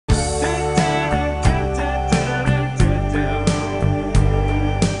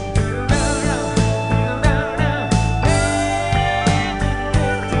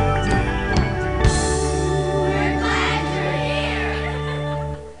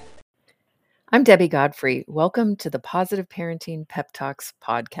I'm Debbie Godfrey. Welcome to the Positive Parenting Pep Talks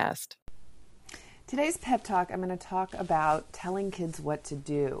podcast. Today's pep talk, I'm going to talk about telling kids what to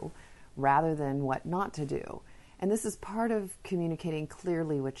do rather than what not to do. And this is part of communicating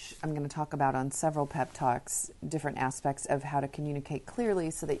clearly, which I'm going to talk about on several pep talks, different aspects of how to communicate clearly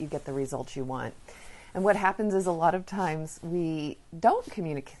so that you get the results you want. And what happens is a lot of times we don't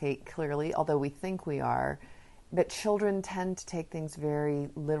communicate clearly, although we think we are, but children tend to take things very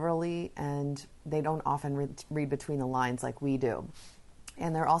literally and they don't often read between the lines like we do.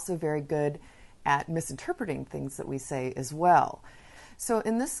 And they're also very good at misinterpreting things that we say as well. So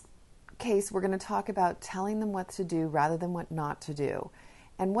in this case, we're going to talk about telling them what to do rather than what not to do.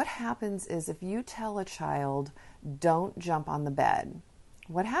 And what happens is if you tell a child, don't jump on the bed,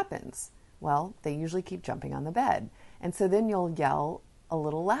 what happens? Well, they usually keep jumping on the bed. And so then you'll yell a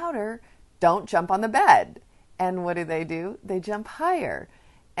little louder, don't jump on the bed. And what do? They jump higher.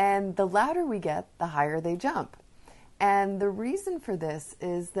 And the louder we get, the higher they jump. And the reason for this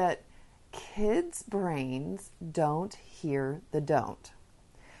is that kids' brains don't hear the don't.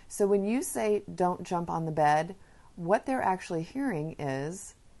 So when you say don't jump on the bed, what they're actually hearing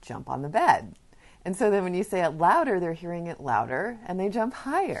is jump on the bed. And so then when you say it louder, they're hearing it louder and they jump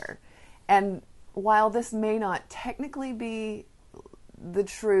higher. And while this may not technically be the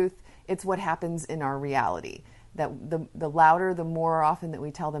truth, it's what happens in our reality. That the louder, the more often that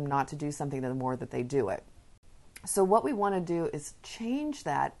we tell them not to do something, the more that they do it. So what we want to do is change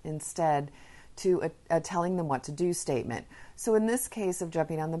that instead to a telling them what to do statement. So in this case of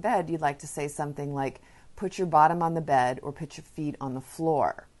jumping on the bed, you'd like to say something like, put your bottom on the bed or put your feet on the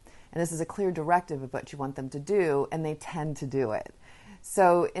floor. And this is a clear directive of what you want them to do, and they tend to do it.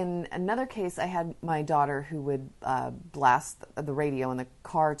 So in another case, I had my daughter who would blast the radio in the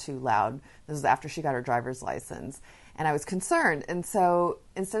car too loud. This was after she got her driver's license. And I was concerned. And so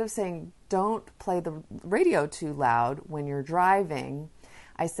instead of saying, don't play the radio too loud when you're driving,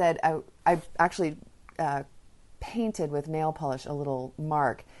 I said, I actually painted with nail polish a little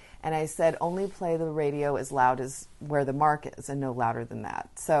mark. And I said, only play the radio as loud as where the mark is and no louder than that.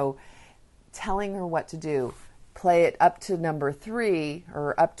 So telling her what to do, play it up to number 3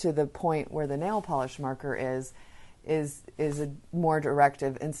 or up to the point where the nail polish marker is a more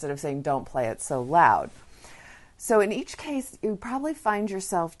directive instead of saying don't play it so loud. So in each case, you probably find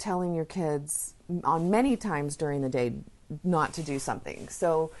yourself telling your kids on many times during the day not to do something.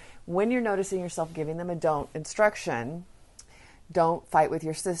 So when you're noticing yourself giving them a don't instruction, don't fight with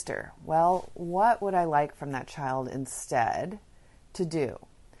your sister. Well, what would I like from that child instead to do?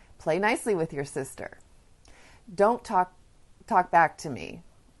 Play nicely with your sister. Don't talk back to me.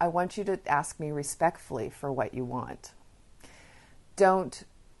 I want you to ask me respectfully for what you want. Don't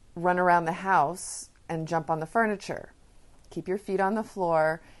run around the house and jump on the furniture. Keep your feet on the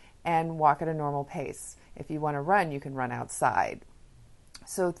floor and walk at a normal pace. If you want to run, you can run outside.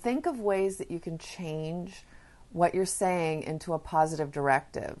 So think of ways that you can change what you're saying into a positive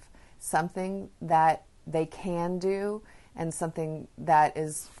directive, something that they can do and something that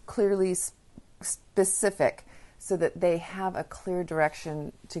is clearly specific so that they have a clear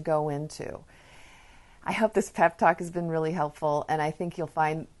direction to go into. I hope this pep talk has been really helpful, and I think you'll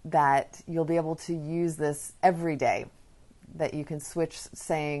find that you'll be able to use this every day, that you can switch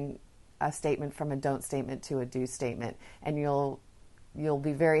saying a statement from a don't statement to a do statement, and you'll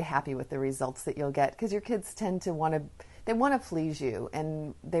be very happy with the results that you'll get, because your kids tend to want to please you,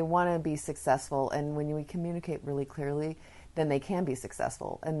 and they want to be successful, and when you communicate really clearly, then they can be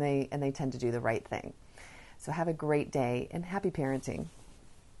successful, and they tend to do the right thing. So have a great day, and happy parenting.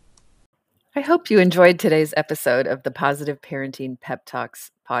 I hope you enjoyed today's episode of the Positive Parenting Pep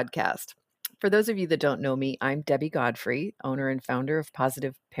Talks podcast. For those of you that don't know me, I'm Debbie Godfrey, owner and founder of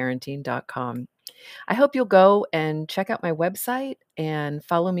positiveparenting.com. I hope you'll go and check out my website and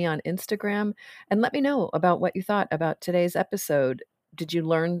follow me on Instagram and let me know about what you thought about today's episode. Did you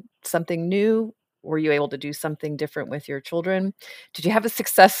learn something new? Were you able to do something different with your children? Did you have a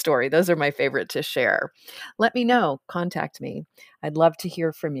success story? Those are my favorite to share. Let me know. Contact me. I'd love to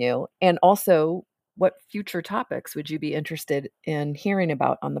hear from you. And also, what future topics would you be interested in hearing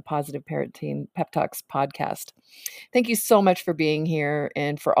about on the Positive Parenting Pep Talks podcast? Thank you so much for being here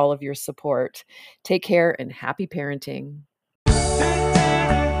and for all of your support. Take care and happy parenting.